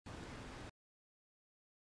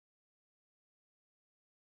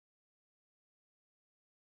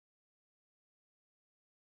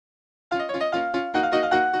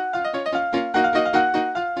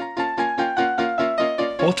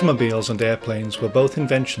Automobiles and airplanes were both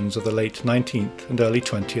inventions of the late 19th and early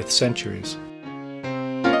 20th centuries.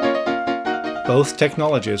 Both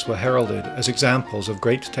technologies were heralded as examples of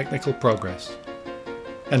great technical progress,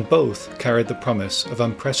 and both carried the promise of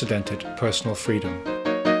unprecedented personal freedom.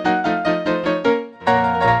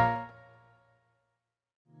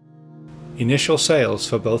 Initial sales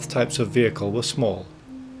for both types of vehicle were small,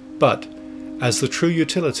 but as the true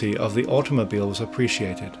utility of the automobile was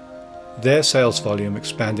appreciated, their sales volume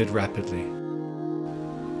expanded rapidly,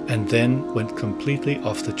 and then went completely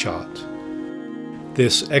off the chart.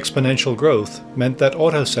 This exponential growth meant that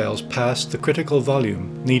auto sales passed the critical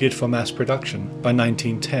volume needed for mass production by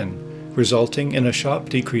 1910, resulting in a sharp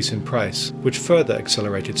decrease in price, which further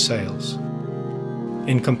accelerated sales.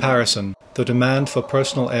 In comparison, the demand for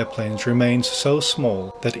personal airplanes remains so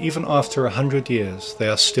small that even after 100 years they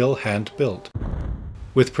are still hand-built,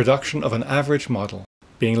 with production of an average model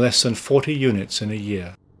being less than 40 units in a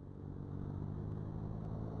year.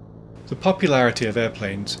 The popularity of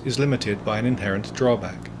airplanes is limited by an inherent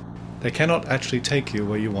drawback. They cannot actually take you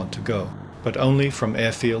where you want to go, but only from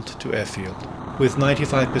airfield to airfield. With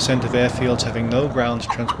 95% of airfields having no ground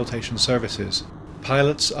transportation services,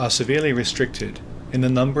 pilots are severely restricted in the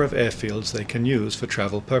number of airfields they can use for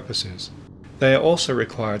travel purposes. They are also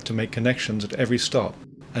required to make connections at every stop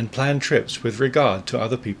and plan trips with regard to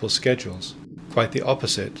other people's schedules, quite the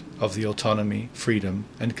opposite of the autonomy, freedom,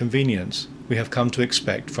 and convenience we have come to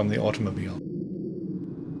expect from the automobile.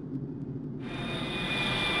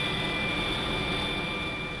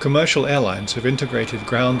 Commercial airlines have integrated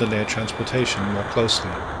ground and air transportation more closely.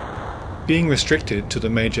 Being restricted to the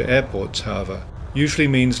major airports, however, usually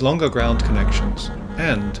means longer ground connections,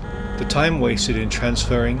 and the time wasted in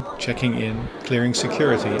transferring, checking in, clearing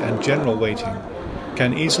security, and general waiting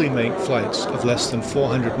can easily make flights of less than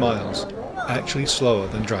 400 miles actually slower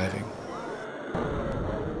than driving.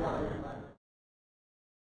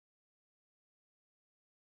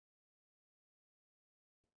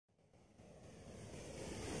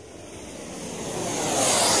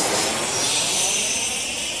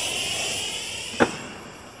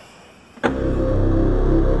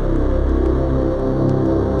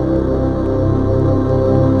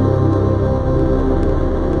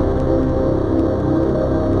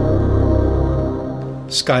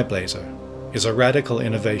 Skyblazer is a radical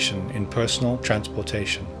innovation in personal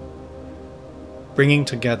transportation, bringing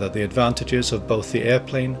together the advantages of both the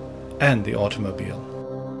airplane and the automobile.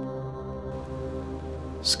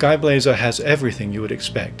 Skyblazer has everything you would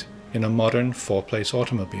expect in a modern four-place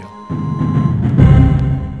automobile.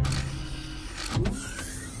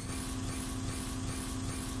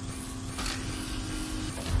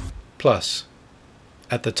 Plus,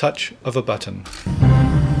 at the touch of a button,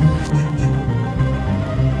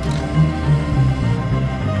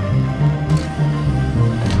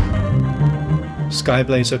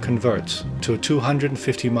 Skyblazer converts to a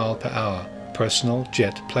 250 mph personal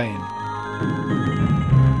jet plane.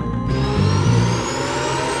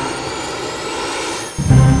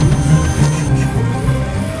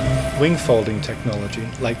 Wing folding technology,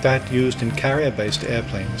 like that used in carrier-based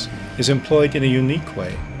airplanes, is employed in a unique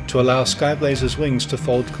way to allow Skyblazer's wings to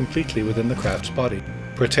fold completely within the craft's body,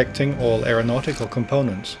 protecting all aeronautical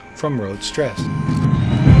components from road stress.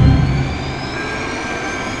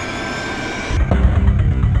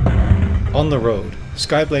 On the road,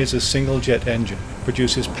 Skyblazer's single-jet engine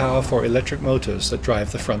produces power for electric motors that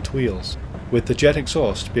drive the front wheels, with the jet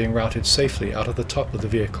exhaust being routed safely out of the top of the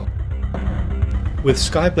vehicle. With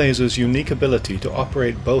Skyblazer's unique ability to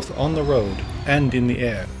operate both on the road and in the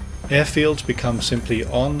air, airfields become simply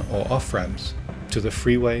on or off ramps to the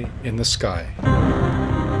freeway in the sky.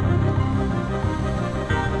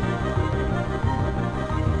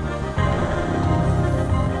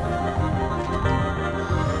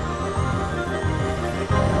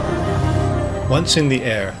 Once in the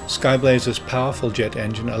air, Skyblazer's powerful jet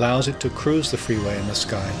engine allows it to cruise the freeway in the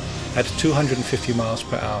sky at 250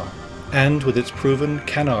 mph, and with its proven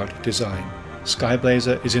canard design,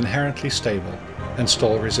 Skyblazer is inherently stable and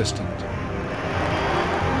stall resistant.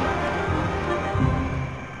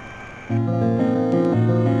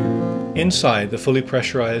 Inside the fully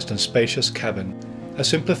pressurized and spacious cabin, a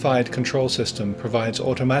simplified control system provides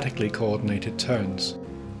automatically coordinated turns.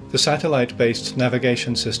 The satellite-based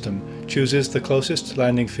navigation system chooses the closest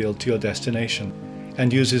landing field to your destination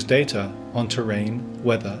and uses data on terrain,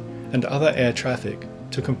 weather, and other air traffic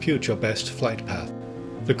to compute your best flight path.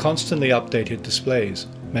 The constantly updated displays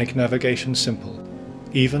make navigation simple,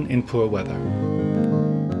 even in poor weather.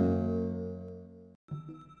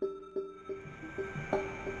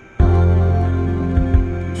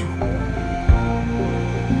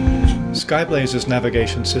 Skyblazer's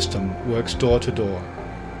navigation system works door to door,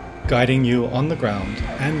 guiding you on the ground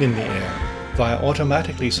and in the air via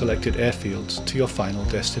automatically selected airfields to your final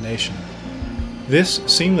destination. This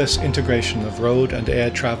seamless integration of road and air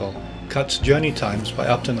travel cuts journey times by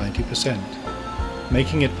up to 90%,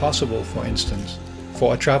 making it possible, for instance,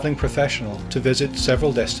 for a traveling professional to visit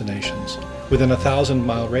several destinations within a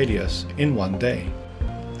 1,000-mile radius in one day,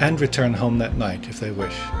 and return home that night if they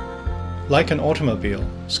wish. Like an automobile,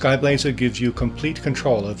 Skyblazer gives you complete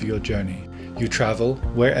control over your journey. You travel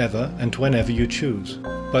wherever and whenever you choose,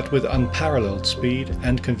 but with unparalleled speed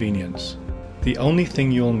and convenience. The only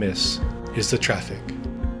thing you'll miss is the traffic.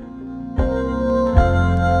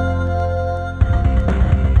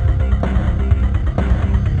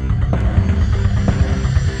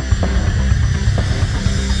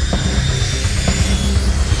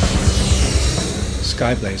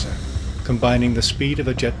 Skyblazer, combining the speed of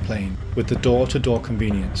a jet plane with the door-to-door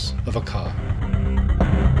convenience of a car.